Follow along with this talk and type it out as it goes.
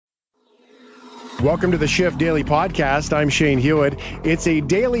Welcome to the Shift Daily Podcast. I'm Shane Hewitt. It's a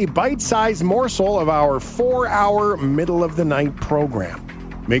daily bite-sized morsel of our 4-hour middle-of-the-night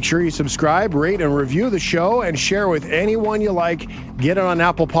program. Make sure you subscribe, rate, and review the show, and share with anyone you like. Get it on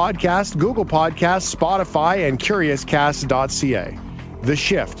Apple Podcasts, Google Podcasts, Spotify, and CuriousCast.ca. The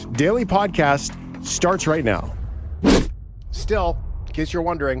Shift Daily Podcast starts right now. Still, in case you're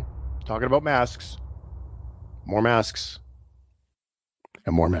wondering, talking about masks. More masks.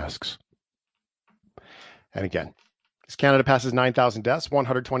 And more masks. And again, as Canada passes 9,000 deaths,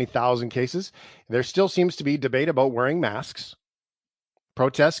 120,000 cases, there still seems to be debate about wearing masks.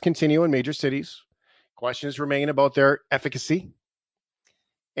 Protests continue in major cities. Questions remain about their efficacy.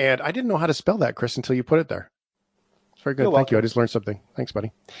 And I didn't know how to spell that, Chris, until you put it there. It's very good. Thank you. I just learned something. Thanks,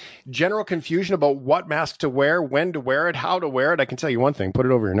 buddy. General confusion about what mask to wear, when to wear it, how to wear it. I can tell you one thing. Put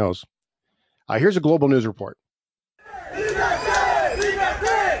it over your nose. Here's a global news report.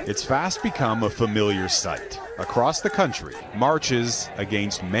 It's fast become a familiar sight. Across the country, marches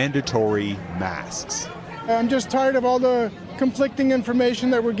against mandatory masks. I'm just tired of all the conflicting information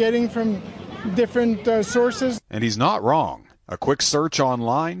that we're getting from different sources. And he's not wrong. A quick search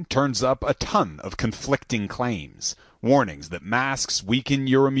online turns up a ton of conflicting claims. Warnings that masks weaken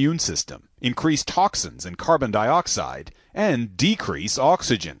your immune system, increase toxins and carbon dioxide, and decrease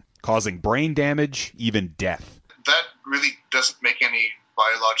oxygen, causing brain damage, even death. That really doesn't make any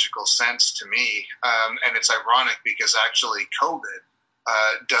biological sense to me, and it's ironic because actually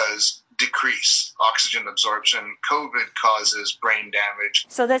COVID does decrease oxygen absorption. COVID causes brain damage.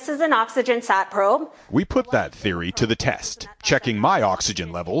 So this is an oxygen sat probe. We put that theory to the test, checking my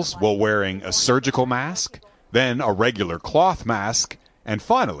oxygen levels while wearing a surgical mask, then a regular cloth mask, and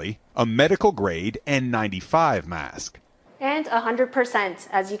finally a medical grade N95 mask. And 100%.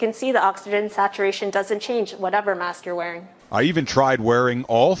 As you can see, the oxygen saturation doesn't change whatever mask you're wearing. I even tried wearing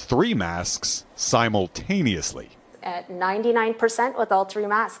all three masks simultaneously. At 99% with all three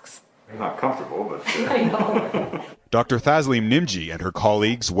masks. I'm not comfortable, but... I know. Dr. Thasleem Nimji and her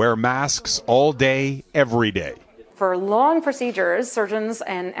colleagues wear masks all day, every day. For long procedures, surgeons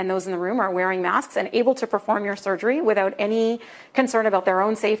and those in the room are wearing masks and able to perform your surgery without any concern about their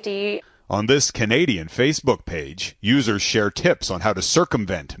own safety. On this Canadian Facebook page, users share tips on how to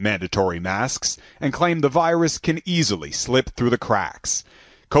circumvent mandatory masks and claim the virus can easily slip through the cracks.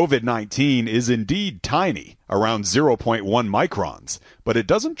 COVID-19 is indeed tiny, around 0.1 microns, but it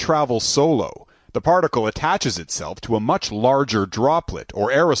doesn't travel solo. The particle attaches itself to a much larger droplet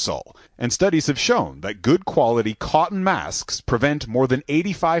or aerosol, and studies have shown that good quality cotton masks prevent more than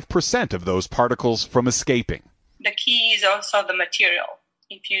 85% of those particles from escaping. The key is also the material.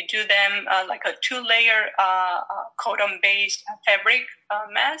 If you do them like a 2-layer cotton-based fabric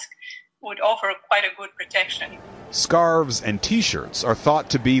mask, would offer quite a good protection. Scarves and t-shirts are thought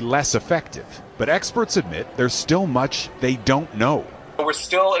to be less effective, but experts admit there's still much they don't know. We're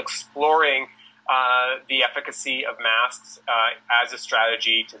still exploring the efficacy of masks as a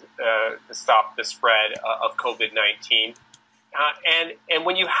strategy to stop the spread of COVID-19. And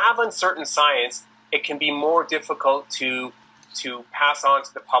when you have uncertain science, it can be more difficult to pass on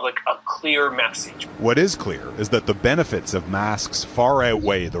to the public a clear message. What is clear is that the benefits of masks far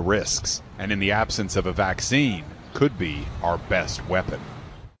outweigh the risks, and in the absence of a vaccine, could be our best weapon.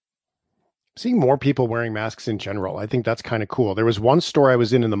 Seeing more people wearing masks in general, I think that's kind of cool. There was one store I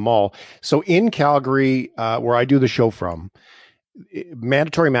was in the mall. So in Calgary, where I do the show from,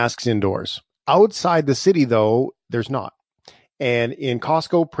 mandatory masks indoors. Outside the city, though, there's not. And in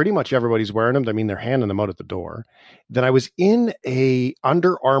Costco, pretty much everybody's wearing them. I mean, they're handing them out at the door. Then I was in a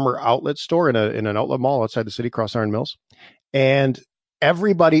Under Armour outlet store in an outlet mall outside the city, Cross Iron Mills. And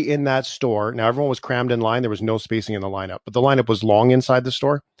everybody in that store, now everyone was crammed in line. There was no spacing in the lineup, but the lineup was long inside the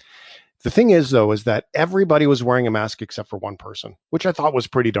store. The thing is, though, is that everybody was wearing a mask except for one person, which I thought was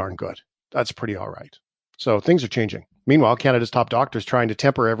pretty darn good. That's pretty all right. So things are changing. Meanwhile, Canada's top doctors trying to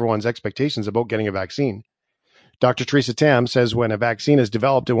temper everyone's expectations about getting a vaccine. Dr. Theresa Tam says when a vaccine is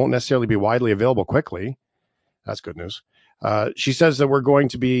developed, it won't necessarily be widely available quickly. That's good news. She says that we're going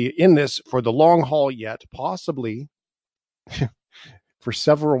to be in this for the long haul yet, possibly for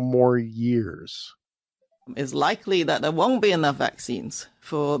several more years. It's likely that there won't be enough vaccines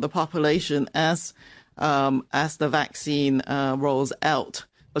for the population as the vaccine rolls out.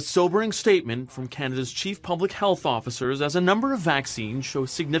 A sobering statement from Canada's chief public health officers as a number of vaccines show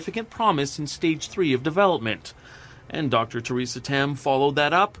significant promise in stage 3 of development. And Dr. Theresa Tam followed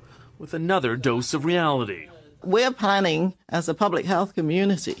that up with another dose of reality. We're planning as a public health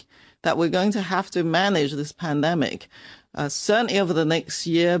community that we're going to have to manage this pandemic, certainly over the next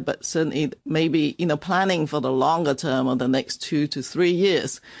year, but certainly maybe, planning for the longer term of the next 2 to 3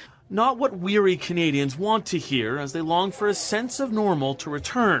 years. Not what weary Canadians want to hear as they long for a sense of normal to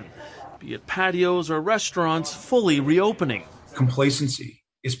return, be it patios or restaurants fully reopening. Complacency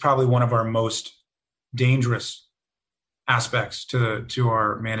is probably one of our most dangerous aspects to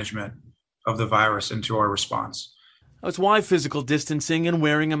our management of the virus and to our response. That's why physical distancing and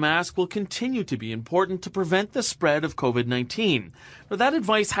wearing a mask will continue to be important to prevent the spread of COVID-19. Now, that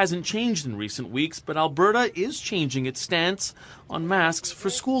advice hasn't changed in recent weeks, but Alberta is changing its stance on masks for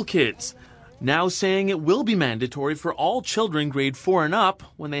school kids, now saying it will be mandatory for all children grade 4 and up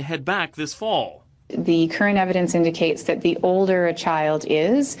when they head back this fall. The current evidence indicates that the older a child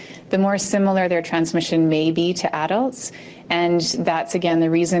is, the more similar their transmission may be to adults. And that's, again, the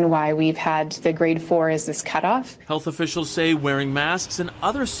reason why we've had the grade 4 as this cutoff. Health officials say wearing masks and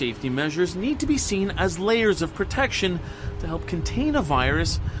other safety measures need to be seen as layers of protection to help contain a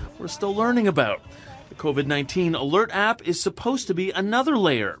virus we're still learning about. The COVID-19 Alert app is supposed to be another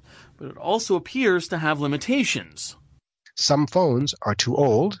layer, but it also appears to have limitations. Some phones are too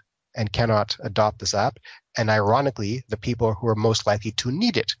old and cannot adopt this app, and ironically, the people who are most likely to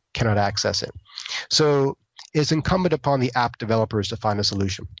need it cannot access it. So it's incumbent upon the app developers to find a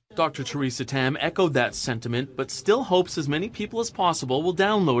solution. Dr. Theresa Tam echoed that sentiment, but still hopes as many people as possible will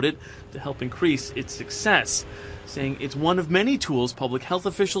download it to help increase its success, saying it's one of many tools public health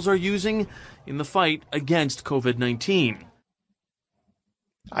officials are using in the fight against COVID-19.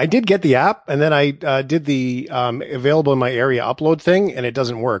 I did get the app, and then I did the available in my area upload thing, and it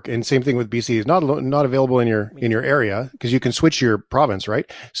doesn't work. And same thing with BC; it's not available in your area because you can switch your province, right?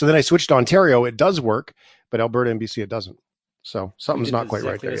 So then I switched to Ontario; it does work, but Alberta and BC it doesn't. So something's not quite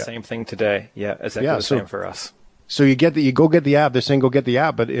right there yet. Same thing today, exactly the same for us. So you go get the app. They're saying go get the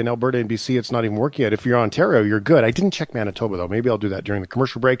app, but in Alberta and BC it's not even working yet. If you're Ontario, you're good. I didn't check Manitoba though. Maybe I'll do that during the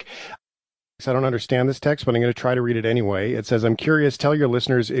commercial break. I don't understand this text, but I'm going to try to read it anyway. It says, I'm curious, tell your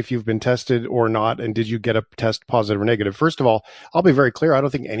listeners if you've been tested or not, and did you get a test positive or negative? First of all, I'll be very clear. I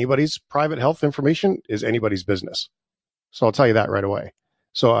don't think anybody's private health information is anybody's business. So I'll tell you that right away.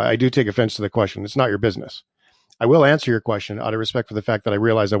 So I do take offense to the question. It's not your business. I will answer your question out of respect for the fact that I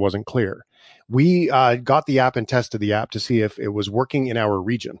realized I wasn't clear. We got the app and tested the app to see if it was working in our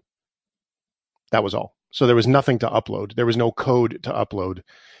region. That was all. So there was nothing to upload. There was no code to upload.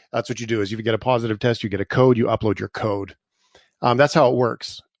 That's what you do is if you get a positive test, you get a code, you upload your code. That's how it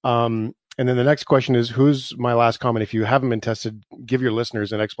works. And then the next question is, who's my last comment? If you haven't been tested, give your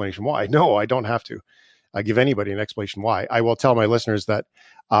listeners an explanation why. No, I don't have to. I give anybody an explanation why. I will tell my listeners that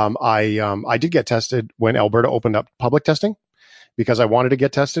I did get tested when Alberta opened up public testing because I wanted to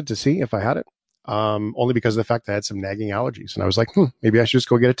get tested to see if I had it. Only because of the fact that I had some nagging allergies. And I was like, maybe I should just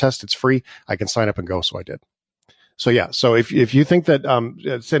go get a test. It's free. I can sign up and go. So I did. So yeah, so if you think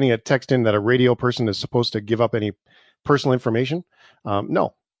that sending a text in that a radio person is supposed to give up any personal information,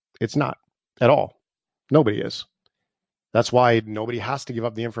 no, it's not at all. Nobody is. That's why nobody has to give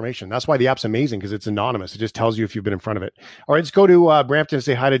up the information. That's why the app's amazing because it's anonymous. It just tells you if you've been in front of it. All right, let's go to Brampton and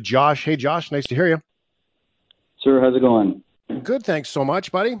say hi to Josh. Hey, Josh, nice to hear you. Sir, how's it going? Good, thanks so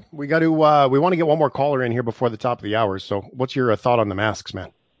much, buddy. We got to we want to get one more caller in here before the top of the hour. So, what's your thought on the masks,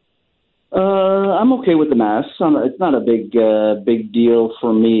 man? I'm okay with the masks. It's not a big deal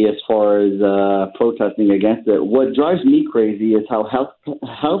for me as far as protesting against it. What drives me crazy is how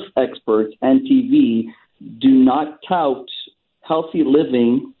health experts and TV do not tout healthy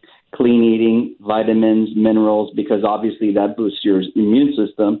living, clean eating, vitamins, minerals, because obviously that boosts your immune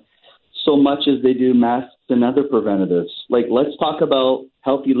system, so much as they do masks and other preventatives. Like, let's talk about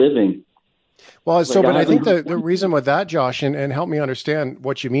healthy living. Well, so, but I think the reason with that, Josh, and help me understand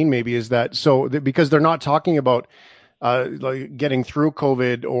what you mean maybe is that, because they're not talking about like getting through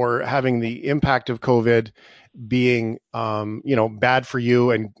COVID or having the impact of COVID being, bad for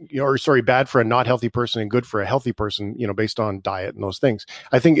you bad for a not healthy person and good for a healthy person, based on diet and those things.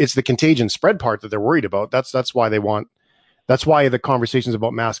 I think it's the contagion spread part that they're worried about. That's why that's why the conversation's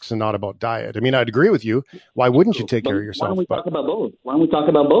about masks and not about diet. I mean, I'd agree with you. Why wouldn't you take care of yourself? Why don't we talk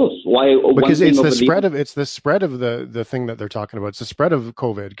about both? Because it's the spread of the thing that they're talking about. It's the spread of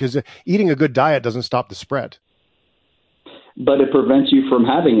COVID. Because eating a good diet doesn't stop the spread. But it prevents you from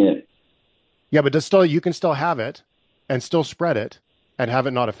having it. Yeah, but you can still have it and still spread it and have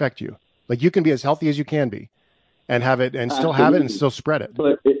it not affect you. Like, you can be as healthy as you can be and have it and still have it and still spread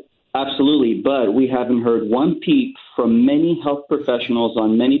it. Absolutely, but we haven't heard one peep from many health professionals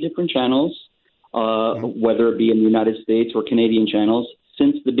on many different channels, whether it be in the United States or Canadian channels,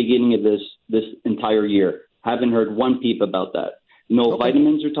 since the beginning of this entire year. Haven't heard one peep about that. No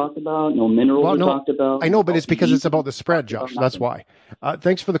vitamins are talked about, no minerals are talked about. I know, but it's because it's about the spread, Josh. That's why.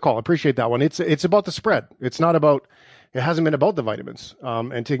 Thanks for the call. I appreciate that one. It's about the spread. It's not about it hasn't been about the vitamins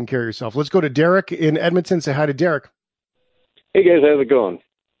and taking care of yourself. Let's go to Derek in Edmonton. Say hi to Derek. Hey guys, how's it going?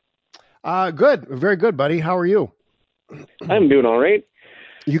 Good. Very good, buddy. How are you? I'm doing all right.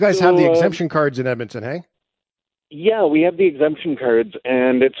 You guys have the exemption cards in Edmonton, hey? Yeah, we have the exemption cards,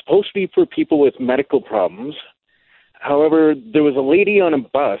 and it's supposed to be for people with medical problems. However, there was a lady on a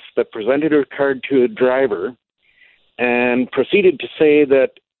bus that presented her card to a driver and proceeded to say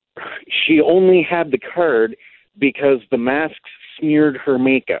that she only had the card because the masks smeared her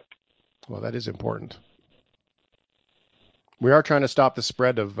makeup. Well, that is important. We are trying to stop the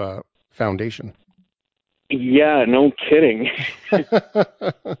spread of foundation. Yeah, no kidding.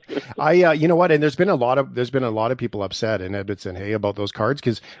 You know what? And there's been a lot of people upset in Edmonton, hey, about those cards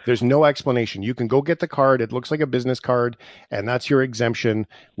because there's no explanation. You can go get the card. It looks like a business card, and that's your exemption.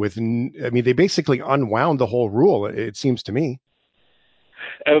 They basically unwound the whole rule. It seems to me.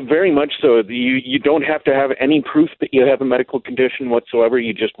 Very much so. You don't have to have any proof that you have a medical condition whatsoever.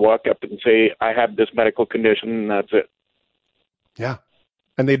 You just walk up and say, "I have this medical condition," and that's it. Yeah,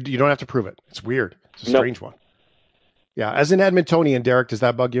 and you don't have to prove it. It's weird. It's a strange one. Yeah. As an Edmontonian, Derek, does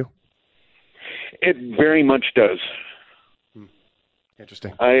that bug you? It very much does.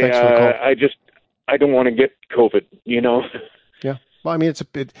 Interesting. Thanks for the call. I don't want to get COVID, you know? Yeah. Well, I mean,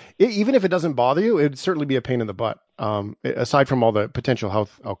 even if it doesn't bother you, it'd certainly be a pain in the butt. Aside from all the potential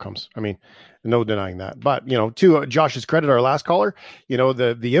health outcomes. I mean, no denying that. But, to Josh's credit, our last caller,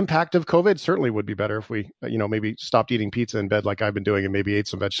 the impact of COVID certainly would be better if we, maybe stopped eating pizza in bed like I've been doing and maybe ate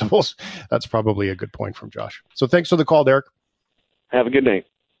some vegetables. That's probably a good point from Josh. So thanks for the call, Derek. Have a good night.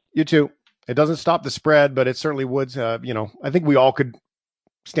 You too. It doesn't stop the spread, but it certainly would. I think we all could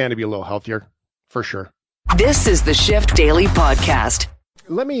stand to be a little healthier for sure. This is the Shift Daily Podcast.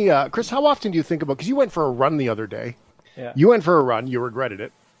 Let me, Chris, how often do you think about, because you went for a run the other day. Yeah. You went for a run, you regretted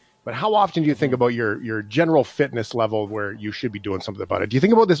it. But how often do you think about your general fitness level where you should be doing something about it? Do you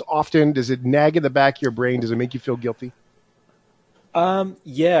think about this often? Does it nag in the back of your brain? Does it make you feel guilty?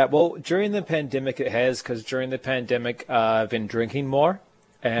 Yeah, well, during the pandemic it has, because during the pandemic I've been drinking more.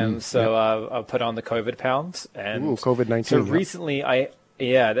 And I've put on the COVID pounds. And COVID-19. So recently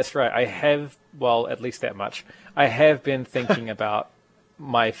that's right. I have, well, at least that much. I have been thinking about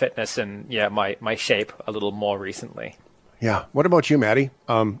my fitness and my shape a little more recently. Yeah. What about you, Maddie?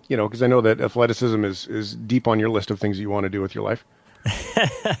 Because I know that athleticism is deep on your list of things you want to do with your life.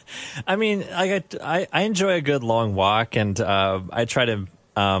 I mean, I enjoy a good long walk, and I try to.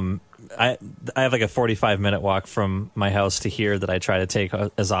 I have like a 45-minute walk from my house to here that I try to take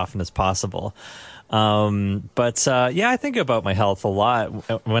as often as possible. I think about my health a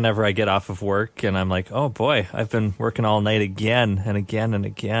lot whenever I get off of work, and I'm like, oh boy, I've been working all night again and again and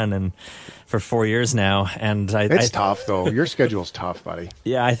again, and for 4 years now. And it's tough though. Your schedule's tough, buddy.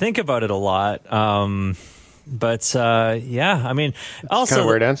 Yeah, I think about it a lot. I mean, also kind of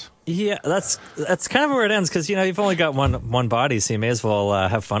where it ends. Yeah, that's kind of where it ends because you've only got one body, so you may as well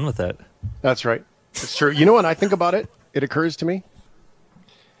have fun with it. That's right. It's true. When I think about it, it occurs to me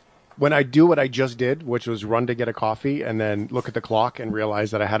when I do what I just did, which was run to get a coffee and then look at the clock and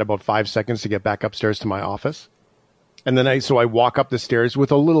realize that I had about 5 seconds to get back upstairs to my office. And then I walk up the stairs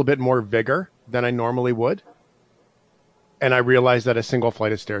with a little bit more vigor than I normally would. And I realize that a single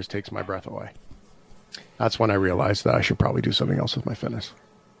flight of stairs takes my breath away. That's when I realized that I should probably do something else with my fitness.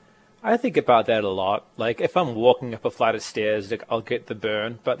 I think about that a lot. Like if I'm walking up a flight of stairs, I'll get the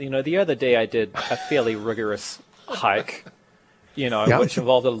burn. But the other day I did a fairly rigorous hike, which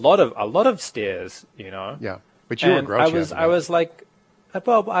involved a lot of stairs. Yeah, but you were grouchy. I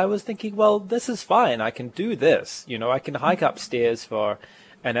was thinking, well, this is fine. I can do this. I can hike upstairs for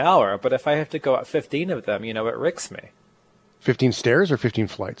an hour. But if I have to go up 15 of them, it wrecks me. 15 stairs or 15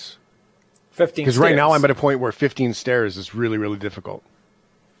 flights? 15 Because right now I'm at a point where 15 stairs is really, really difficult.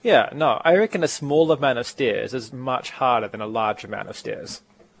 Yeah, no, I reckon a small amount of stairs is much harder than a large amount of stairs.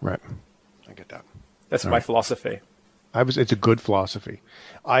 Right. I get that. That's my philosophy. It's a good philosophy.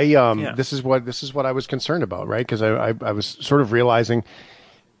 This is what I was concerned about, right? Because I was sort of realizing,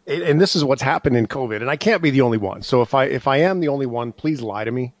 and this is what's happened in COVID, and I can't be the only one. So if I am the only one, please lie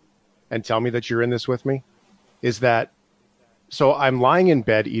to me and tell me that you're in this with me. So I'm lying in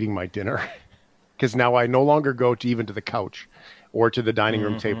bed eating my dinner because now I no longer go to the couch or to the dining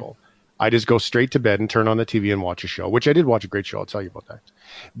room table. I just go straight to bed and turn on the TV and watch a show, which I did watch a great show. I'll tell you about that.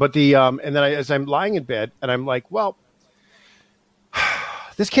 But and then as I'm lying in bed and I'm like, well,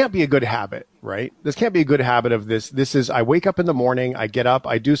 this can't be a good habit, right? This can't be a good habit of this. This is, I wake up in the morning, I get up,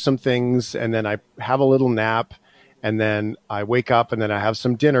 I do some things, and then I have a little nap, and then I wake up and then I have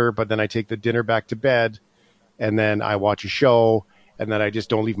some dinner, but then I take the dinner back to bed, and then I watch a show, and then I just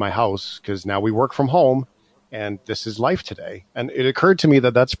don't leave my house because now we work from home. and this is life today. And it occurred to me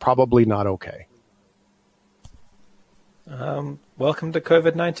that that's probably not okay. Welcome to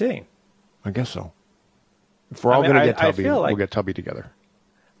COVID-19. I guess so. If we're all going to get tubby, we'll get tubby together.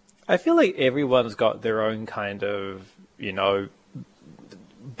 I feel like everyone's got their own kind of,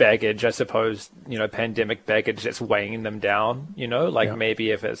 baggage, I suppose, pandemic baggage that's weighing them down,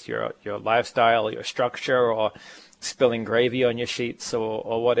 maybe if it's your lifestyle, your structure, or spilling gravy on your sheets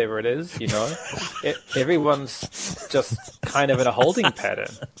or whatever it is, everyone's just kind of in a holding pattern.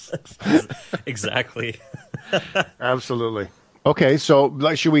 Exactly. Absolutely. Okay, so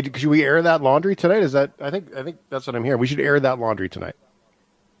should we air that laundry tonight? I think that's what I'm hearing. We should air that laundry tonight.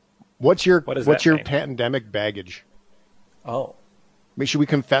 What's your pandemic baggage? Oh. Should we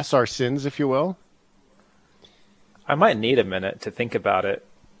confess our sins, if you will? I might need a minute to think about it.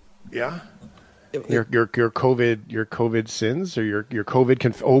 Yeah. Your COVID sins, or your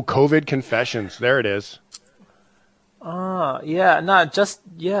COVID COVID confessions. There it is. Yeah. No, I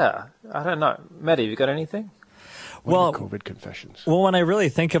don't know. Maddie, have you got anything? What are COVID confessions? Well, when I really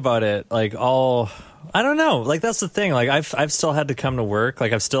think about it, I don't know. Like, that's the thing. Like, I've still had to come to work.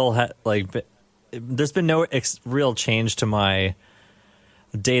 Like, I've still had there's been no real change to my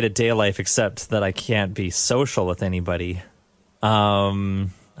day-to-day life, except that I can't be social with anybody. I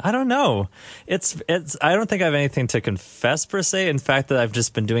don't know. I don't think I have anything to confess per se. In fact, that I've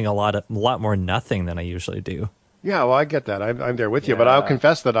just been doing a lot more nothing than I usually do. Yeah, well, I get that. I'm there with you, but I'll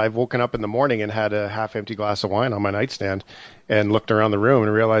confess that I've woken up in the morning and had a half-empty glass of wine on my nightstand and looked around the room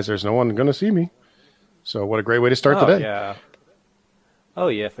and realized there's no one going to see me. So what a great way to start the day. Yeah. Oh,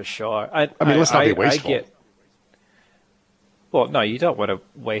 yeah, for sure. I mean, let's not be wasteful. Well, no, you don't want to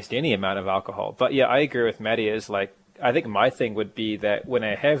waste any amount of alcohol. But yeah, I agree with Maddie. I think my thing would be that when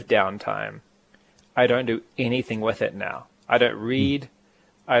I have downtime, I don't do anything with it now. I don't read.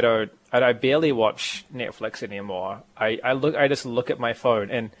 I barely watch Netflix anymore. I just look at my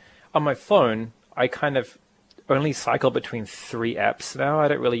phone, and on my phone, I kind of only cycle between 3 apps now. I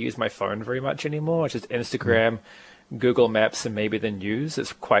don't really use my phone very much anymore. It's just Instagram, Google Maps, and maybe the news.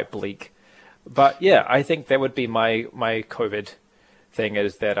 It's quite bleak. But yeah, I think that would be my COVID thing,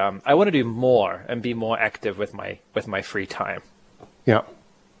 is that I want to do more and be more active with my free time. Yeah.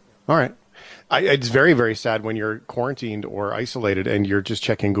 All right. It's very, very sad when you're quarantined or isolated and you're just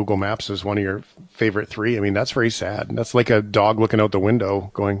checking Google Maps as one of your favorite 3. I mean, that's very sad. That's like a dog looking out the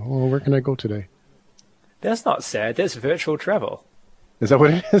window going, "Oh, where can I go today?" That's not sad. That's virtual travel. Is that what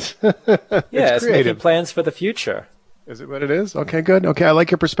it is? Yeah, it's making plans for the future. Is it what it is? Okay, good. Okay, I like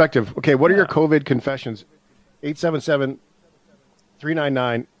your perspective. Okay, what are your COVID confessions?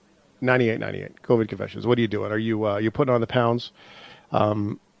 877-399-9898. COVID confessions. What are you doing? Are you putting on the pounds?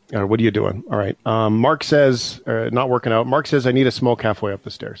 Or what are you doing? All right. Mark says, not working out. Mark says, I need a smoke halfway up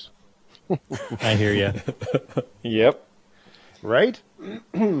the stairs. I hear you. Yep. Right?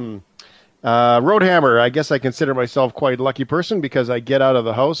 Roadhammer, I guess I consider myself quite a lucky person because I get out of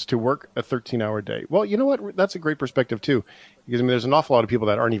the house to work a 13-hour day. Well, you know what? That's a great perspective, too. Because there's an awful lot of people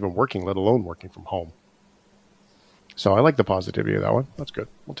that aren't even working, let alone working from home. So I like the positivity of that one. That's good.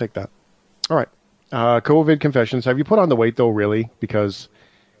 We'll take that. All right. COVID confessions. Have you put on the weight, though, really? Because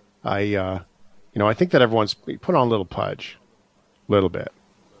I think that everyone's put on a little pudge. A little bit.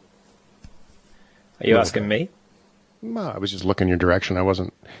 Are you asking me? No, I was just looking your direction. I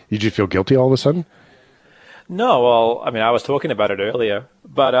wasn't. Did you feel guilty all of a sudden? No, well, I mean, I was talking about it earlier,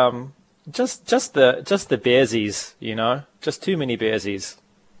 but just the bearsies, just too many bearsies.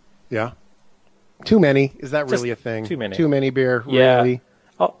 Yeah. Too many? Is that really a thing? Too many. Too many beer? Yeah. Really?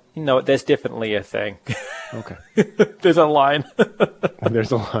 Oh, there's definitely a thing. Okay. There's a line.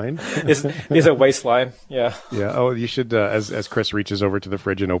 There's a line? There's a waistline. Yeah. Yeah. Oh, you should, as Chris reaches over to the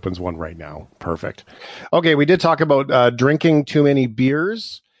fridge and opens one right now. Perfect. Okay. We did talk about drinking too many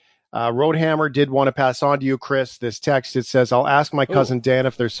beers. Roadhammer did want to pass on to you, Chris, this text. It says, I'll ask my cousin Dan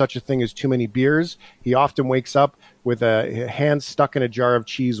if there's such a thing as too many beers. He often wakes up with a hand stuck in a jar of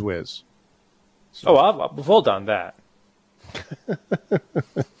Cheese Whiz. So. Oh, we've all done that.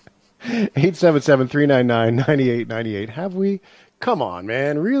 877-399-9898. Have we? Come on,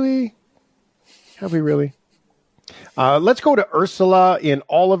 man. Really? Have we really? Let's go to Ursula in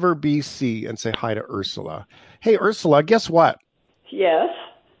Oliver, BC and say hi to Ursula. Hey, Ursula, guess what? Yes.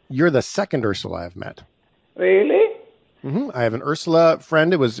 You're the second Ursula I've met. Really? Mm-hmm. I have an Ursula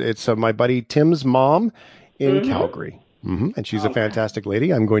friend. It's my buddy Tim's mom in Calgary. Mm-hmm. And she's a fantastic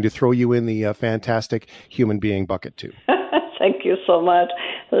lady. I'm going to throw you in the fantastic human being bucket, too. Thank you so much.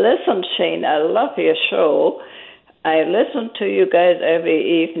 Listen, Shane, I love your show. I listen to you guys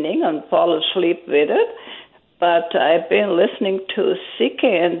every evening and fall asleep with it. but I've been listening to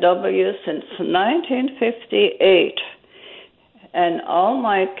CKNW since 1958. And all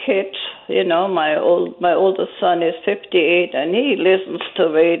my kids, my oldest son is 58, and he listens to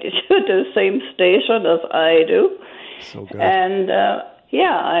radio, the same station as I do. So good. And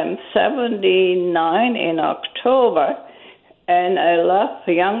I'm 79 in October, and I love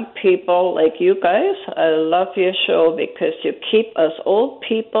young people like you guys. I love your show because you keep us old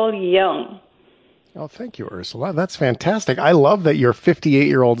people young. Oh, thank you, Ursula. That's fantastic. I love that your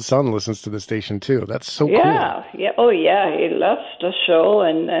 58-year-old son listens to the station, too. That's so cool. Yeah. Oh, yeah. He loves the show,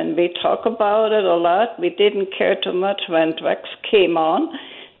 and we talk about it a lot. We didn't care too much when Drex came on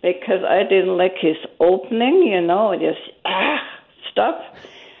because I didn't like his opening, stuff.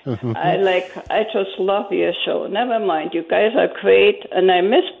 I just love your show. Never mind. You guys are great, and I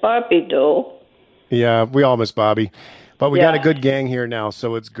miss Barbie, though. Yeah, we all miss Bobby. But we got a good gang here now,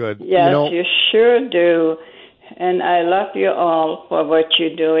 so it's good. Yes, you sure do. And I love you all for what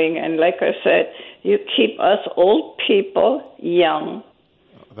you're doing. And like I said, you keep us old people young.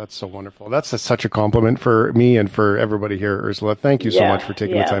 Oh, that's so wonderful. That's such a compliment for me and for everybody here, Ursula. Thank you so much for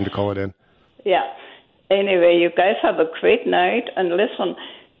taking the time to call it in. Yeah. Anyway, you guys have a great night. And listen,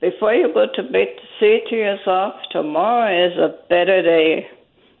 before you go to bed, say to yourself, tomorrow is a better day.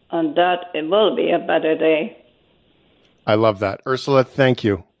 And that it will be a better day. I love that. Ursula, thank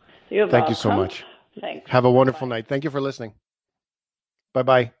you. Thank you so much. Thanks. Have a wonderful night. Thank you for listening.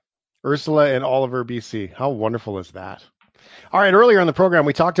 Bye-bye. Ursula and Oliver, BC. How wonderful is that? All right, earlier in the program,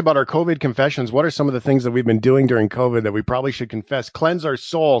 we talked about our COVID confessions. What are some of the things that we've been doing during COVID that we probably should confess? Cleanse our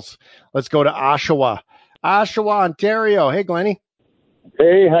souls. Let's go to Oshawa. Oshawa, Ontario. Hey, Glennie.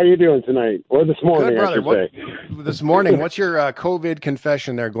 Hey, how you doing tonight? Or this morning, good, brother. I should say. This morning, what's your COVID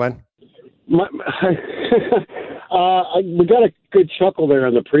confession there, Glenn? We got a good chuckle there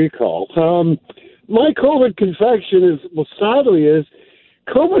on the pre-call. My COVID confession sadly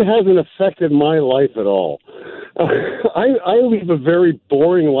COVID hasn't affected my life at all. I lead a very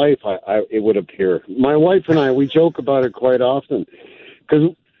boring life, it would appear. My wife and I, we joke about it quite often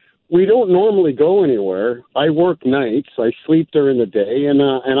because we don't normally go anywhere. I work nights, I sleep during the day, and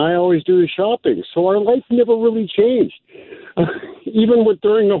I always do the shopping. So our life never really changed. Even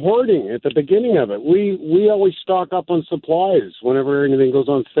during the hoarding at the beginning of it, we always stock up on supplies whenever anything goes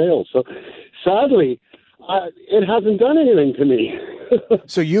on sale. So sadly, it hasn't done anything to me.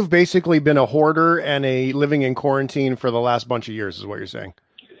 So you've basically been a hoarder and living in quarantine for the last bunch of years, is what you're saying?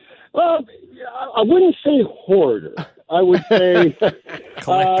 Well, I wouldn't say hoarder. I would say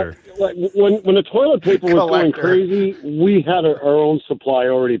collector. When the toilet paper was going crazy, we had our own supply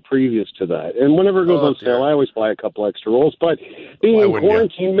already previous to that. And whenever it goes on sale, I always buy a couple extra rolls. But being in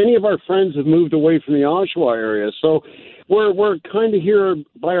quarantine, many of our friends have moved away from the Oshawa area, so we're kind of here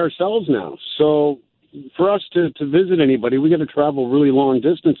by ourselves now. So for us to visit anybody, we got to travel really long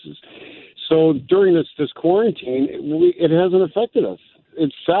distances. So during this quarantine, it hasn't affected us.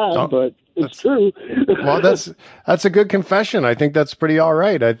 It's sad, but it's true. Well, that's a good confession. I think that's pretty all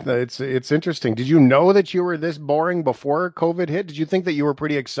right. It's interesting. Did you know that you were this boring before COVID hit? Did you think that you were a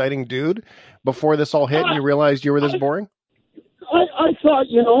pretty exciting dude before this all hit and you realized you were this boring? I thought,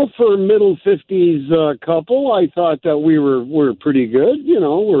 for a middle 50s couple, I thought that we're pretty good.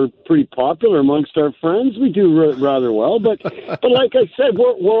 We're pretty popular amongst our friends. We do rather well. But like I said,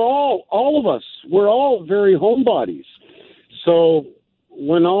 we're all of us. We're all very homebodies. So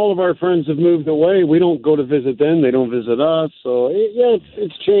when all of our friends have moved away, we don't go to visit them. They don't visit us. So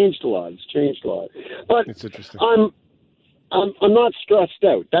it's changed a lot. But it's interesting. I'm not stressed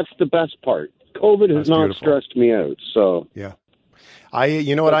out. That's the best part. COVID has not stressed me out. So yeah. I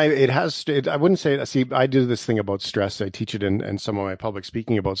wouldn't say it. See, I do this thing about stress. I teach it in some of my public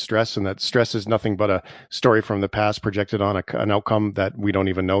speaking about stress, and that stress is nothing but a story from the past projected on an outcome that we don't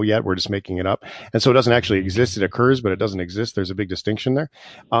even know yet. We're just making it up. And so it doesn't actually exist. It occurs, but it doesn't exist. There's a big distinction there.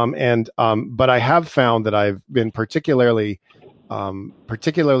 But I have found that I've been particularly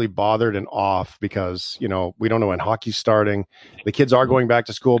bothered and off because, we don't know when hockey's starting. The kids are going back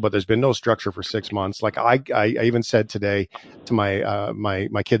to school, but there's been no structure for 6 months. Like I even said today to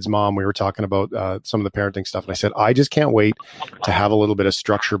my kid's mom, we were talking about some of the parenting stuff. And I said, I just can't wait to have a little bit of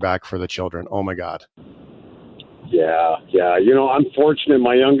structure back for the children. Oh my God. Yeah. I'm fortunate.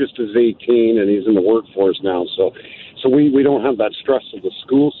 My youngest is 18 and he's in the workforce now. So we don't have that stress of the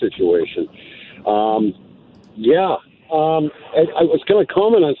school situation. I was going to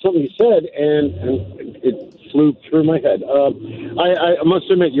comment on something you said, and it flew through my head. I must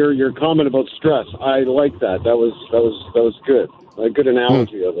admit, your comment about stress, I like that. That was good. A good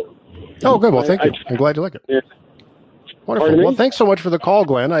analogy of it. Oh, good. Well, thank you. I'm glad you like it. Yeah. Wonderful. Well, thanks so much for the call,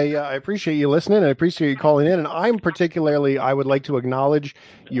 Glenn. I appreciate you listening. I appreciate you calling in. And I would like to acknowledge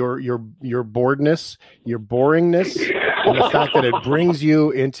your boredness, your boringness, and the fact that it brings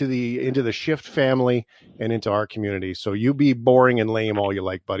you into the Shift family and into our community. So you be boring and lame all you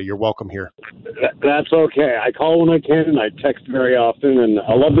like, buddy. You're welcome here. That's okay. I call when I can, and I text very often, and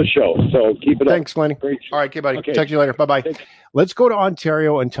I love the show. So keep it up. Thanks, Glenn. All right, okay, buddy. Okay. Talk to you later. Bye-bye. Thanks. Let's go to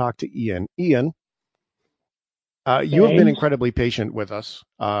Ontario and talk to Ian. Ian. You have been incredibly patient with us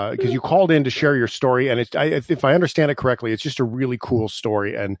because you called in to share your story, and if I understand it correctly, it's just a really cool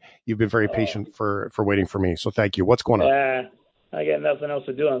story, and you've been very patient for waiting for me. So thank you. What's going on? I got nothing else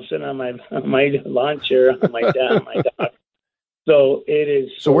to do. I'm sitting on my lawn chair on my dock. So it is.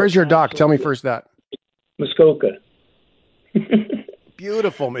 So where's your dock? Tell me first that. Muskoka.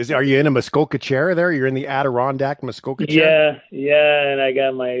 Beautiful. Are you in a Muskoka chair there? You're in the Adirondack Muskoka chair? Yeah. And I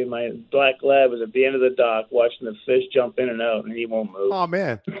got my black lab is at the end of the dock watching the fish jump in and out, and he won't move. Oh,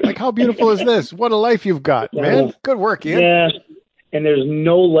 man. Like, how beautiful is this? What a life you've got, man. Good work, Ian. Yeah. And there's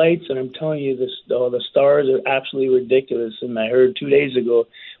no lights, and I'm telling you, the stars are absolutely ridiculous. And I heard 2 days ago,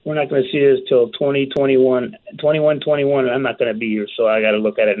 we're not going to see this till 2021, and I'm not going to be here, so I got to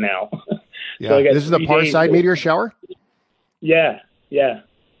look at it now. Yeah. So this is the Parside meteor shower? Yeah.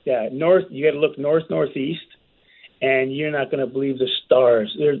 North, you got to look northeast, and you're not going to believe the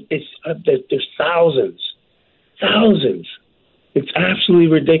stars. There's thousands. It's absolutely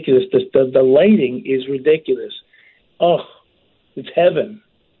ridiculous. The lighting is ridiculous. Oh, it's heaven.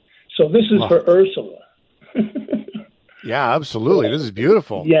 So this is for Ursula. Yeah, absolutely. This is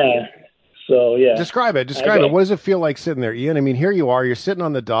beautiful. Yeah. So, yeah. Describe it. What does it feel like sitting there, Ian? I mean, here you are. You're sitting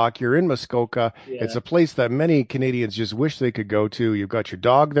on the dock. You're in Muskoka. Yeah. It's a place that many Canadians just wish they could go to. You've got your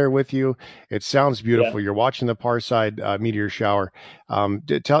dog there with you. It sounds beautiful. Yeah. You're watching the Parside meteor shower.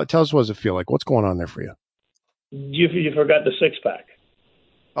 Tell us, what does it feel like? What's going on there for you? You forgot the six-pack.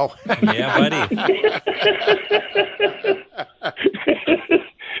 Oh. Yeah, buddy.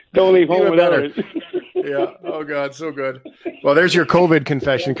 Don't leave home without it. Yeah. Oh, God. So good. Well, there's your COVID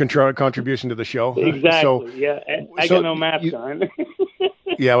confession contribution to the show. Exactly. So, yeah. I got no mask on.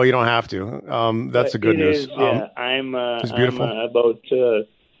 Yeah. Well, you don't have to. That's the good news. Yeah. I'm beautiful. About,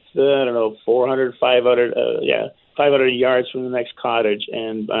 500 yards from the next cottage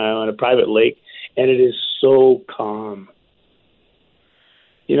and on a private lake. And it is so calm.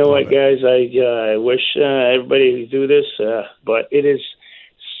 You know what, guys? I wish everybody would do this, but it is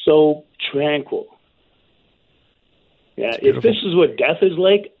so tranquil. Yeah, if this is what death is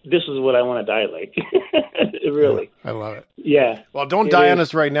like, this is what I want to die like. Really. I love it. Yeah. Well, don't die on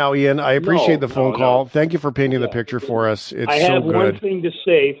us right now, Ian. I appreciate the phone call. Thank you for painting the picture for us. It's so good. I have one thing to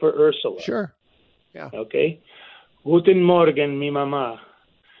say for Ursula. Sure. Yeah. Okay. Guten Morgen, mi Mama.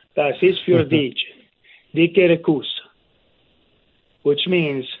 Das ist für dich. Dicke Kuss. Which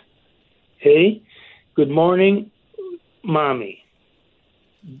means, hey, good morning, Mommy.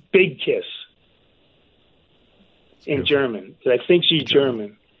 Big kiss. In German. I think she's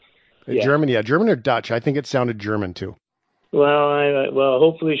German. German, yeah. German or Dutch? I think it sounded German, too. Well,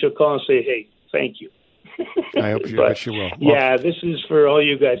 hopefully she'll call and say, hey, thank you. I hope she will. Well, yeah, this is for all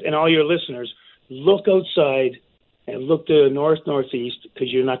you guys and all your listeners. Look outside and look to the northeast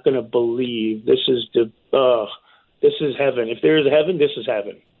because you're not going to believe this is this is heaven. If there is a heaven, this is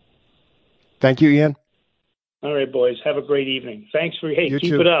heaven. Thank you, Ian. All right, boys. Have a great evening. Thanks for keep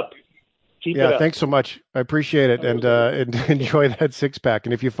too. It up. Keep it up. Thanks so much. I appreciate it, and enjoy that six-pack.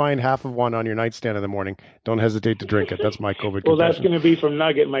 And if you find half of one on your nightstand in the morning, don't hesitate to drink it. That's my COVID confession. Well, that's going to be from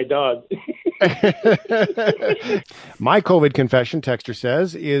Nugget, my dog. My COVID confession, texter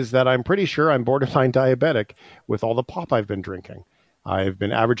says, is that I'm pretty sure I'm borderline diabetic with all the pop I've been drinking. I've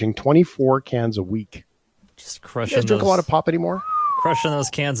been averaging 24 cans a week. Just crushing. You guys drink a lot of pop anymore? Crushing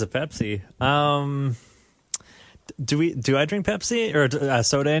those cans of Pepsi. Do I drink Pepsi or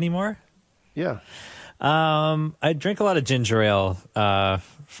soda anymore? Yeah. I drink a lot of ginger ale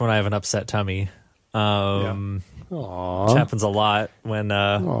when I have an upset tummy. Which happens a lot when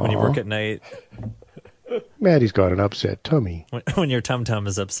you work at night. Maddie's got an upset tummy. When your tum-tum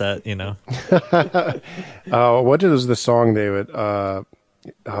is upset, you know. What is the song, David?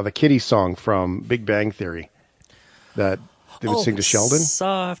 The kitty song from Big Bang Theory that they would sing to Sheldon?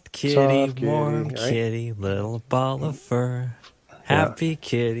 Soft kitty, warm right? Kitty, little ball of fur. Happy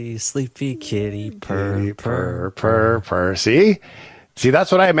kitty, sleepy kitty, purr, purr, purr, purr. See,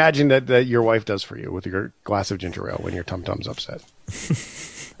 that's what I imagine that your wife does for you with your glass of ginger ale when your tum-tum's upset.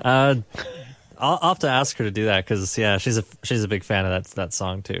 I'll have to ask her to do that because she's a big fan of that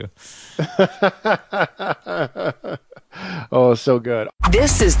song too. Oh, so good.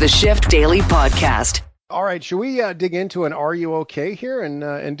 This is the Shift Daily Podcast. All right, should we dig into an "Are you okay" here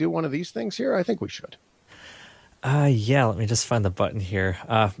and do one of these things here? I think we should. Yeah. Let me just find the button here.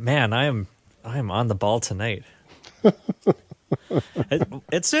 Man, I am on the ball tonight.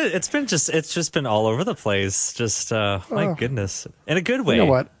 It's just been all over the place. Just my goodness, in a good way. You know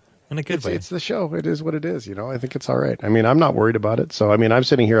what? In a good way. It's the show. It is what it is. I think it's all right. I mean, I'm not worried about it. So, I mean, I'm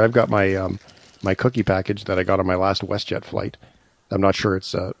sitting here. I've got my my cookie package that I got on my last WestJet flight. I'm not sure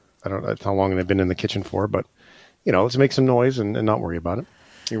it's I don't know how long I've been in the kitchen for, but let's make some noise and not worry about it.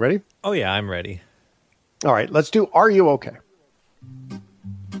 You ready? Oh yeah, I'm ready. All right, let's do "Are you okay?"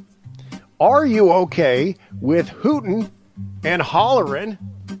 Are you okay with hootin' and hollerin'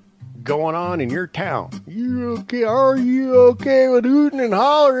 going on in your town? You okay? Are you okay with hooting and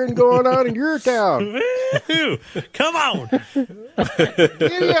hollering going on in your town? Come on.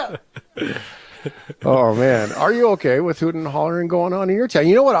 Giddy up. Oh man, are you okay with hooting and hollering going on in your town?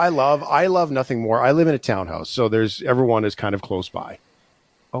 You know what I love? I love nothing more. I live in a townhouse, so everyone is kind of close by.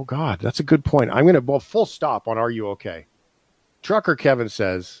 Oh God, that's a good point. I'm gonna full stop on "Are you okay?" Trucker Kevin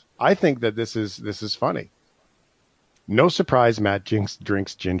says, "I think that this is funny. No surprise, Matt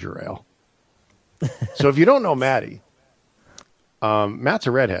drinks ginger ale." So if you don't know Matty, Matt's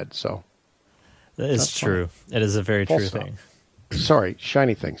a redhead, so that is true. Funny. It is a very true thing. Sorry,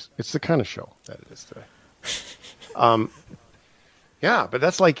 shiny things. It's the kind of show that it is today. Yeah, but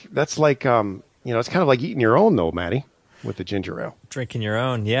that's like it's kind of like eating your own though, Matty, with the ginger ale. Drinking your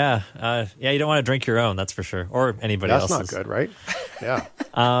own, yeah, yeah. You don't want to drink your own, that's for sure, or anybody else's. That's not good, right? Yeah.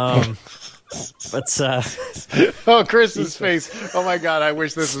 But oh, Chris's face! Oh my God, I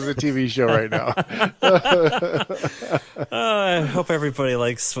wish this was a TV show right now. I hope everybody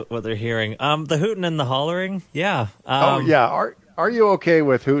likes what they're hearing. The hooting and the hollering, yeah. Oh yeah, are you okay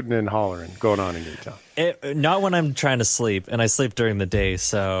with hooting and hollering going on in your town? Not when I'm trying to sleep, and I sleep during the day,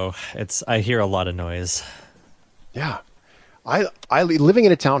 so I hear a lot of noise. Yeah. I living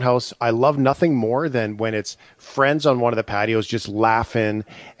in a townhouse, I love nothing more than when it's friends on one of the patios just laughing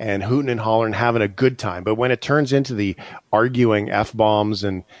and hooting and hollering, having a good time. But when it turns into the arguing F-bombs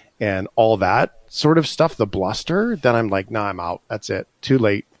and all that sort of stuff, the bluster, then I'm like, nah, I'm out. That's it. Too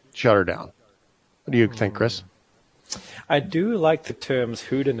late. Shut her down. What do you think, Chris? I do like the terms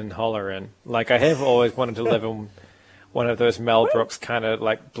hootin' and hollerin'. Like, I have always wanted to live in one of those Mel Brooks kind of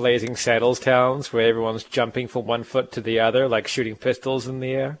like Blazing Saddles towns where everyone's jumping from one foot to the other, like shooting pistols in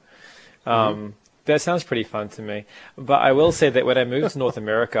the air. That sounds pretty fun to me. But I will say that when I moved to North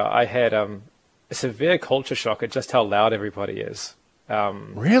America, I had a severe culture shock at just how loud everybody is.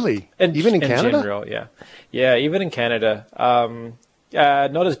 Really? Even in Canada? In general, yeah. Yeah, even in Canada.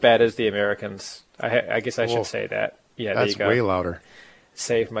 Not as bad as the Americans. I guess I should say that. Yeah, that's there you go. Way louder.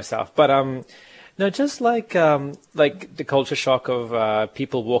 Save myself. But no, just like the culture shock of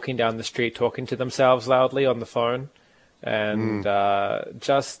people walking down the street talking to themselves loudly on the phone, and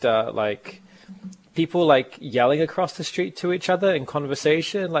just like people like yelling across the street to each other in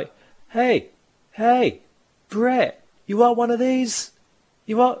conversation, like, "Hey, Brett, you want one of these?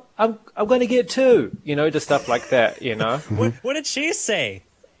 You want? I'm going to get two." Just stuff like that. What did she say?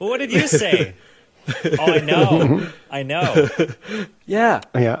 What did you say? Oh, I know. Yeah.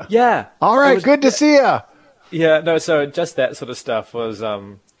 All right, good to see you. Yeah, no. So just that sort of stuff was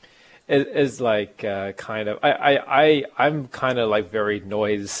is like kind of I'm kind of like very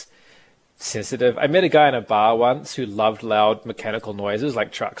noise sensitive. I met a guy in a bar once who loved loud mechanical noises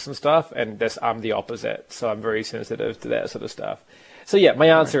like trucks and stuff, and I'm the opposite. So I'm very sensitive to that sort of stuff. So yeah, my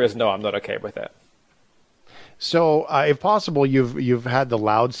answer is no. I'm not okay with it. So, if possible, you've had the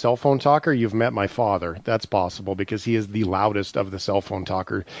loud cell phone talker. You've met my father. That's possible because he is the loudest of the cell phone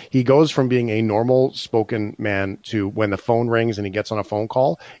talker. He goes from being a normal spoken man to when the phone rings and he gets on a phone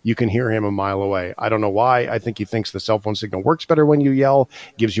call, you can hear him a mile away. I don't know why. I think he thinks the cell phone signal works better when you yell,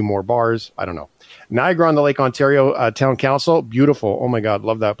 gives you more bars. I don't know. Niagara-on-the-Lake, Ontario Town Council, beautiful. Oh my God,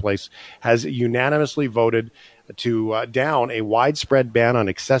 love that place. Has unanimously voted to down a widespread ban on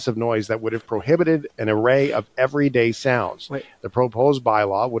excessive noise that would have prohibited an array of everyday sounds. Wait. The proposed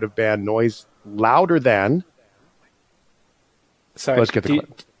bylaw would have banned noise louder than... Sorry, let's get the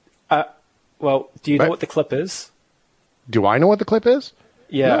clip. Do you know what the clip is? Do I know what the clip is?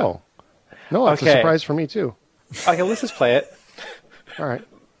 Yeah. No, it's a surprise for me too. Okay, let's just play it. All right.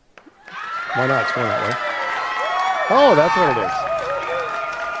 Why not? It's going that way. Oh, that's what it is.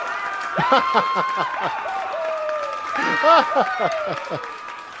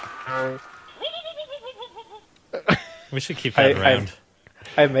 We should keep that around.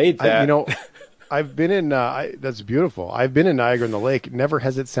 I made that. I've been in. That's beautiful. I've been in Niagara-on-the-Lake. Never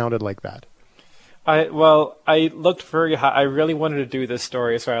has it sounded like that. I looked very hard. I really wanted to do this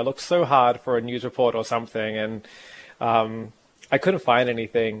story, so I looked so hard for a news report or something, and I couldn't find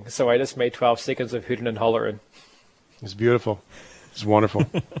anything. So I just made 12 seconds of Hootin and Hollerin. It's beautiful. It's wonderful.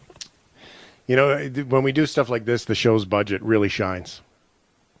 When we do stuff like this, the show's budget really shines.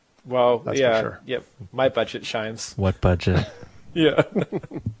 Well, That's yeah, for sure. Yep. My budget shines. What budget? Yeah.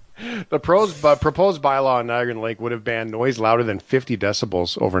 The proposed bylaw on Niagara Lake would have banned noise louder than 50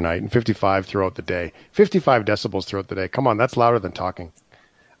 decibels overnight and 55 throughout the day. 55 decibels throughout the day. Come on, that's louder than talking.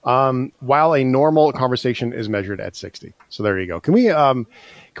 While a normal conversation is measured at 60. So there you go. Can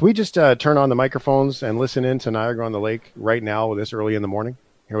we just turn on the microphones and listen in to Niagara on the Lake right now this early in the morning?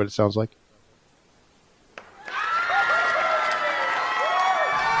 Hear what it sounds like?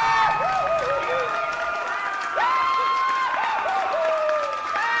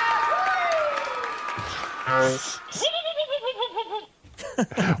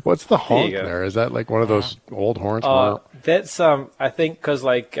 What's the honk there? Is that like one of those old horns? That's I think because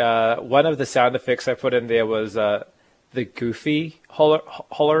one of the sound effects I put in there was the Goofy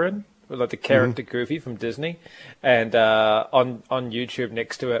Hollerin, like the character Goofy from Disney, and on YouTube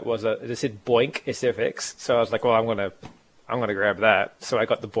next to it was it said Boink SFX. So I was like, well, I'm gonna grab that. So I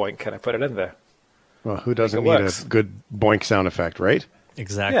got the Boink and I put it in there. Well, who doesn't need a good Boink sound effect, right?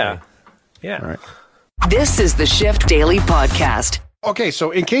 Exactly. Yeah. All right. This is the Shift Daily Podcast. Okay, so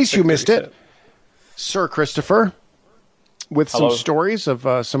in case you missed it, Sir Christopher, with some stories of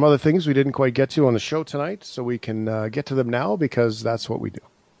some other things we didn't quite get to on the show tonight, so we can get to them now because that's what we do.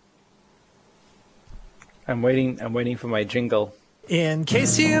 I'm waiting for my jingle. In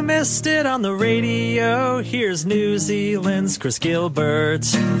case you missed it on the radio, here's New Zealand's Chris Gilbert.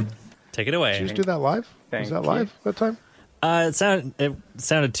 Take it away. Did you just do that live? Was that live that time? It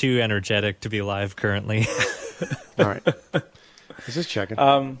sounded too energetic to be live currently. All right. Is this checking?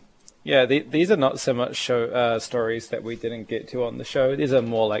 Yeah, these are not so much stories that we didn't get to on the show. These are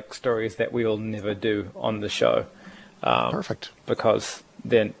more like stories that we will never do on the show. Perfect. Because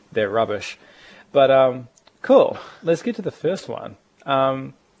they're rubbish. But cool. Let's get to the first one.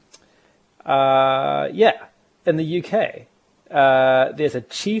 In the UK, there's a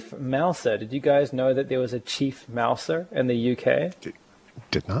chief mouser. Did you guys know that there was a chief mouser in the UK?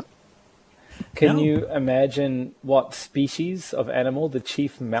 Did not. Can you imagine what species of animal the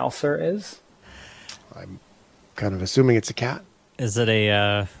chief mouser is? I'm kind of assuming it's a cat. Is it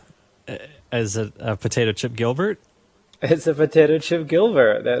a potato chip Gilbert? It's a potato chip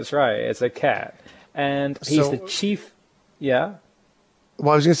Gilbert. That's right. It's a cat, and he's the chief. Yeah.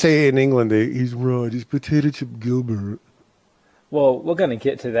 Well, I was going to say in England, he's right. He's potato chip Gilbert. Well, we're going to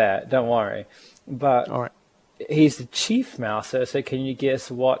get to that. Don't worry. But all right. He's the chief mouser. So can you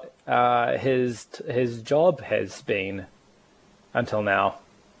guess what his job has been until now?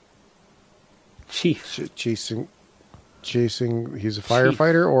 Chief. Chasing. He's a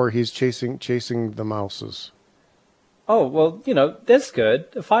firefighter, or he's chasing the mouses. Oh, well, that's good.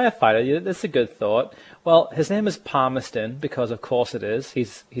 A firefighter, that's a good thought. Well, his name is Palmerston, because of course it is.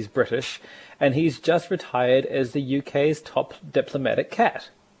 He's British, and he's just retired as the UK's top diplomatic cat.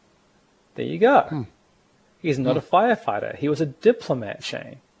 There you go. He's not a firefighter. He was a diplomat,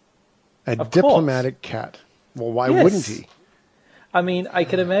 Shane. A diplomatic cat. Well, why wouldn't he? I mean, I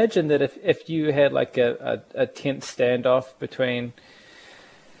can imagine that if you had like a tense standoff between,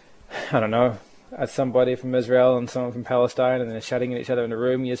 I don't know, somebody from Israel and someone from Palestine, and they're shouting at each other in a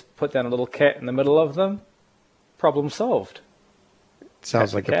room, you just put down a little cat in the middle of them, problem solved.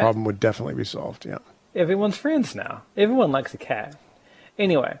 Sounds like the problem would definitely be solved, yeah. Everyone's friends now. Everyone likes a cat.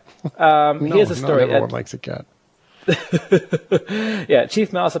 Anyway, here's a story. Not everyone likes a cat. Yeah,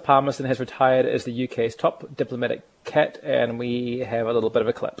 Chief Mouser Palmerston has retired as the UK's top diplomatic cat, and we have a little bit of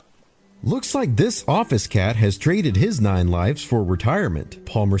a clip. Looks like this office cat has traded his 9 lives for retirement.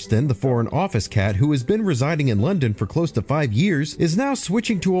 Palmerston, the foreign office cat who has been residing in London for close to 5 years, is now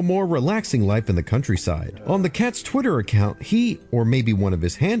switching to a more relaxing life in the countryside. On the cat's Twitter account, he, or maybe one of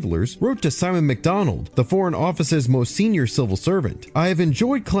his handlers, wrote to Simon MacDonald, the Foreign Office's most senior civil servant, "I have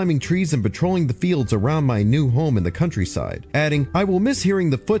enjoyed climbing trees and patrolling the fields around my new home in the countryside," adding, "I will miss hearing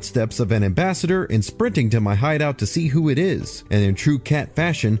the footsteps of an ambassador and sprinting to my hideout to see who it is." And in true cat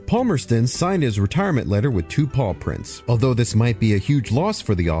fashion, Palmerston signed his retirement letter with 2 paw prints. Although this might be a huge loss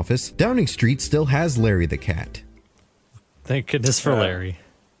for the office, Downing Street still has Larry the cat. Thank goodness for Larry.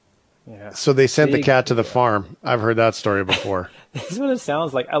 Yeah. So they sent the cat to the farm. I've heard that story before. This is what it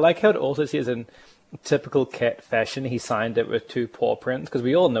sounds like. I like how it also says in typical cat fashion, he signed it with 2 paw prints, because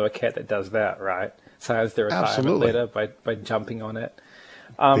we all know a cat that does that, right? Signs their retirement letter by jumping on it.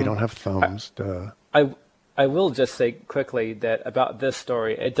 They don't have thumbs, duh. I I will just say quickly that about this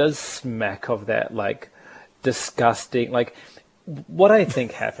story, it does smack of that like disgusting, like what I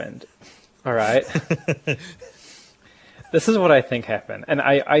think happened. All right. This is what I think happened, and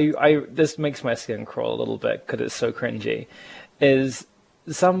I this makes my skin crawl a little bit because it's so cringy.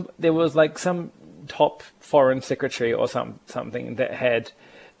 There was like some top foreign secretary or something that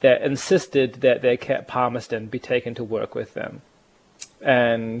insisted that their cat Palmerston be taken to work with them,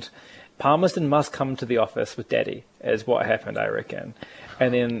 and Palmerston must come to the office with Daddy, is what happened, I reckon.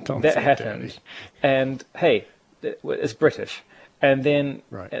 And then that happened, Daddy. And hey, it's British, and then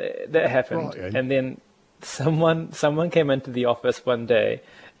that happened, and then someone came into the office one day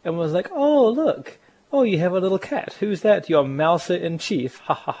and was like, "Oh, look. Oh, you have a little cat. Who's that? Your mouser in chief.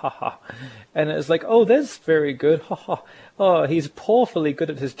 Ha ha ha ha." And it's like, "Oh, that's very good. Ha ha. Oh, he's poorly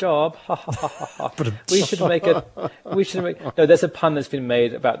good at his job. Ha ha ha ha ha." No, that's a pun that's been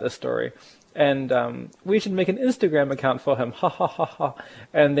made about this story. And we should make an Instagram account for him. Ha ha ha ha.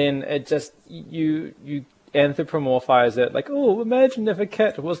 And then it just you anthropomorphize it like, oh, imagine if a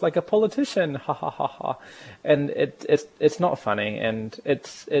cat was like a politician, ha ha ha ha. And it's not funny, and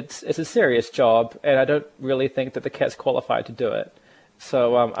it's a serious job, and I don't really think that the cat's qualified to do it.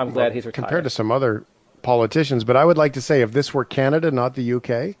 So I'm glad he's retired. Compared to some other politicians, but I would like to say, if this were Canada, not the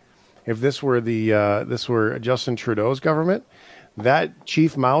UK, if this were this were Justin Trudeau's government, that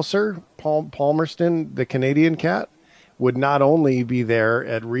Chief Mouser, Palmerston, the Canadian cat, would not only be there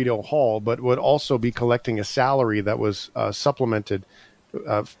at Rideau Hall, but would also be collecting a salary that was supplemented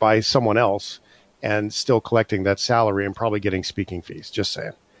by someone else, and still collecting that salary and probably getting speaking fees. Just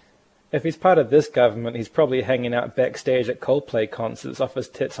saying. If he's part of this government, he's probably hanging out backstage at Coldplay concerts off his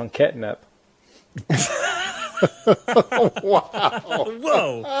tits on catnip. Wow.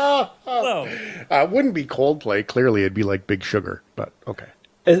 Whoa. Whoa. It wouldn't be Coldplay. Clearly, it'd be like Big Sugar, but okay.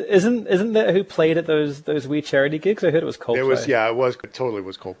 Isn't that who played at those wee charity gigs? I heard it was Coldplay. It totally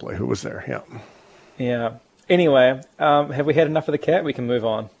was Coldplay who was there. Yeah. Yeah. Anyway, have we had enough of the cat? We can move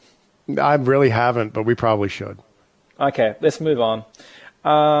on. I really haven't, but we probably should. Okay, let's move on.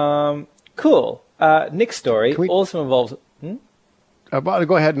 Cool. Next story also involves.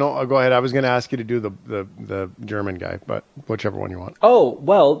 Go ahead. No, go ahead. I was going to ask you to do the German guy, but whichever one you want. Oh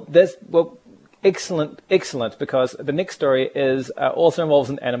well, excellent, because the next story is also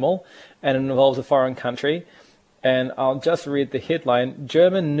involves an animal, and it involves a foreign country. And I'll just read the headline: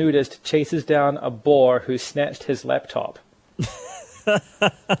 German nudist chases down a boar who snatched his laptop.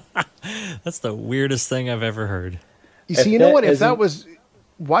 That's the weirdest thing I've ever heard. You see, you know what? If that was,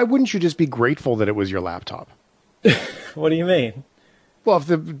 why wouldn't you just be grateful that it was your laptop? What do you mean? Well, if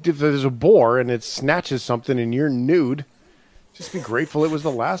there's a boar and it snatches something and you're nude, just be grateful it was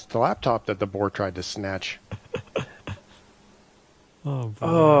the laptop that the boar tried to snatch.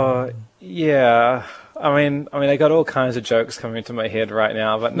 Oh, yeah. I mean, I got all kinds of jokes coming into my head right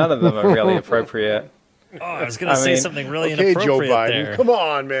now, but none of them are really appropriate. Oh, I was going to say something really okay, inappropriate Joe Biden, there. Come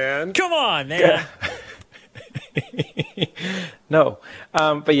on, man. Come on, man. No.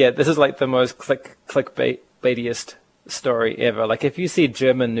 But yeah, this is like the most clickbaitiest story ever. Like, if you see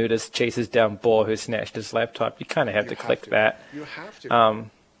German nudist chases down boar who snatched his laptop, you kind of have to click that. You have to.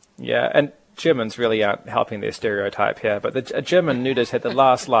 Yeah, and Germans really aren't helping their stereotype here, but a German nudist had the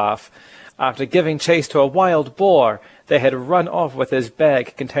last laugh after giving chase to a wild boar that had run off with his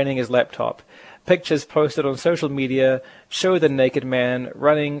bag containing his laptop. Pictures posted on social media show the naked man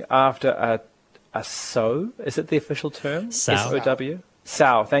running after a sow. Is it the official term? Sow. S-O-W?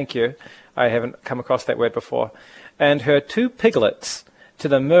 Sow, thank you. I haven't come across that word before. And her two piglets, to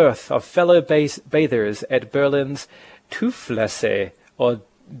the mirth of fellow bathers at Berlin's Tüflesse, or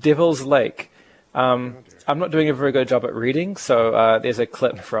Devil's Lake. I'm not doing a very good job at reading, so there's a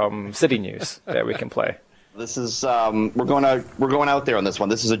clip from City News that we can play. This is we're going out there on this one.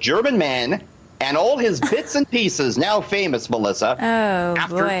 This is a German man and all his bits and pieces, now famous, Melissa. Oh,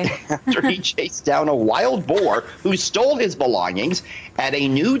 boy. After he chased down a wild boar who stole his belongings at a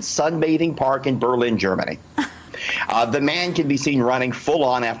nude sunbathing park in Berlin, Germany. The man can be seen running full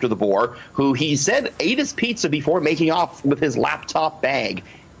on after the boar, who he said ate his pizza before making off with his laptop bag.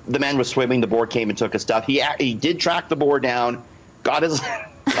 The man was swimming. The boar came and took his stuff. He did track the boar down, got his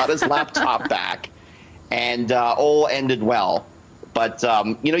laptop back, and all ended well. But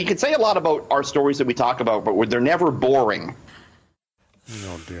you can say a lot about our stories that we talk about, but they're never boring.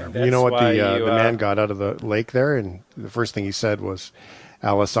 Oh dear! You know what the man got out of the lake there, and the first thing he said was,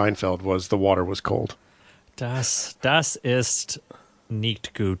 Alice Seinfeld was, the water was cold. Das ist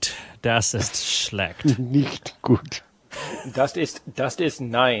nicht gut. Das ist schlecht. Nicht gut. Das ist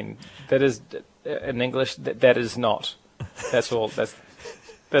nein. That is in English. That is not. That's all. That's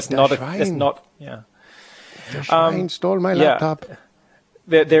not. That's not. Yeah. Schwein stole my laptop.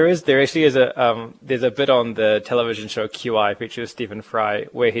 There actually is there's a bit on the television show QI, features Stephen Fry,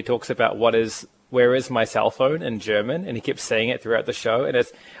 where he talks about where is my cell phone in German, and he keeps saying it throughout the show, and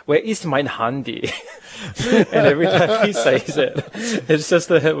it's where is mein Handy, and every time he says it, it's just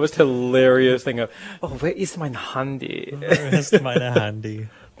the most hilarious thing of, oh, where is mein Handy? Where is mein Handy?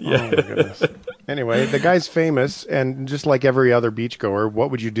 Yeah. Oh my goodness. Anyway, the guy's famous, and just like every other beachgoer,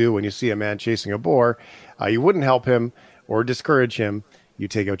 what would you do when you see a man chasing a boar? You wouldn't help him or discourage him. You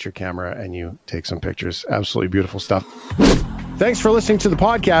take out your camera and you take some pictures. Absolutely beautiful stuff. Thanks for listening to the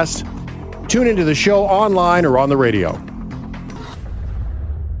podcast. Tune into the show online or on the radio.